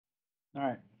All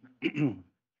right.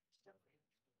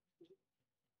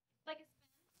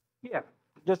 Yeah,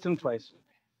 just in place.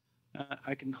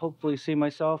 I can hopefully see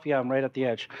myself. Yeah, I'm right at the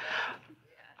edge.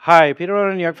 Hi, Peter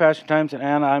Rowan, New York Fashion Times, and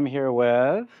Anna. I'm here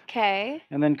with. Okay.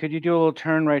 And then could you do a little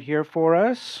turn right here for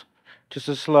us? Just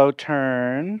a slow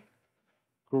turn.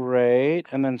 Great.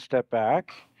 And then step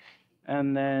back.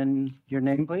 And then your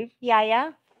name, please. Yeah,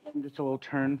 yeah. And just a little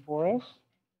turn for us.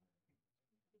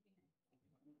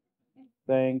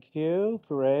 Thank you.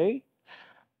 Great.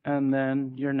 And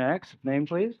then your next name,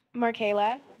 please.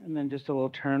 Markayla. And then just a little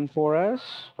turn for us.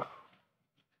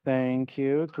 Thank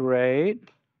you. Great.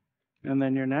 And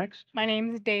then your next. My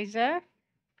name is Deja.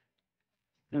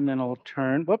 And then a little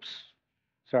turn. Whoops.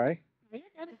 Sorry.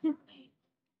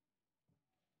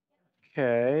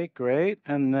 Okay. Great.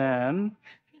 And then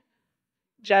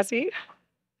Jesse.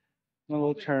 a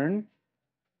little turn.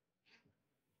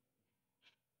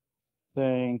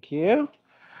 Thank you.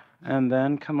 And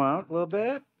then come out a little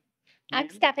bit. I'm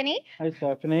Stephanie. Hi,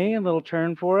 Stephanie. A little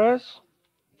turn for us.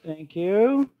 Thank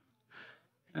you.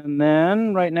 And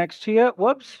then right next to you.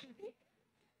 Whoops.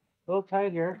 A little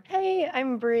tight here. Hey,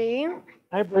 I'm Bree.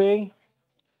 Hi, Bree.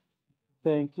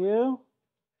 Thank you.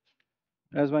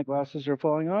 As my glasses are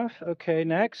falling off. Okay,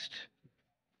 next.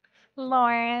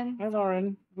 Lauren. Hi,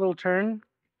 Lauren. Little turn.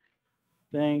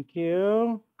 Thank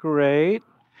you. Great.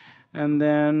 And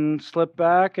then slip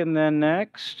back, and then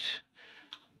next.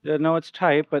 No, it's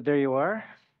tight, but there you are.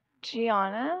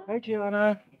 Gianna. Hi,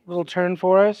 Gianna. Little turn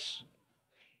for us.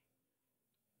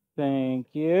 Thank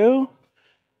you.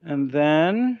 And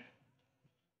then,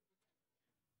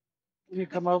 can you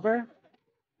come over?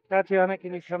 Tatiana,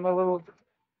 can you come a little?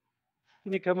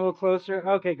 Can you come a little closer?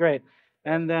 Okay, great.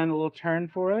 And then a little turn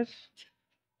for us.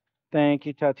 Thank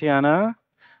you, Tatiana.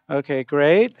 Okay,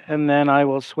 great. And then I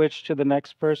will switch to the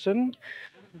next person.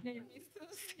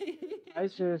 Hi,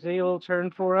 Susie. A little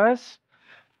turn for us.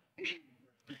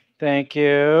 Thank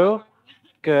you.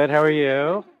 Good. How are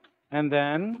you? And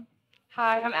then,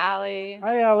 Hi, I'm Allie.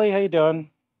 hi, Allie. How you doing?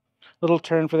 Little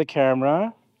turn for the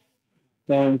camera.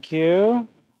 Thank you.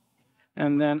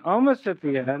 And then almost at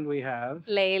the end, we have.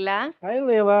 Layla. Hi,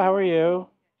 Leila. How are you?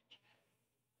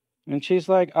 And she's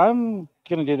like, I'm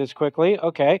going to do this quickly.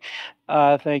 Okay.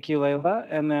 Thank you, Layla.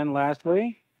 And then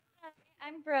lastly,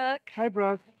 I'm Brooke. hi,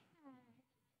 Brooke.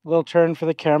 Little turn for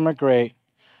the camera. Great.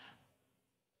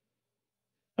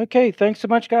 Okay. Thanks so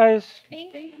much, guys.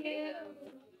 Thank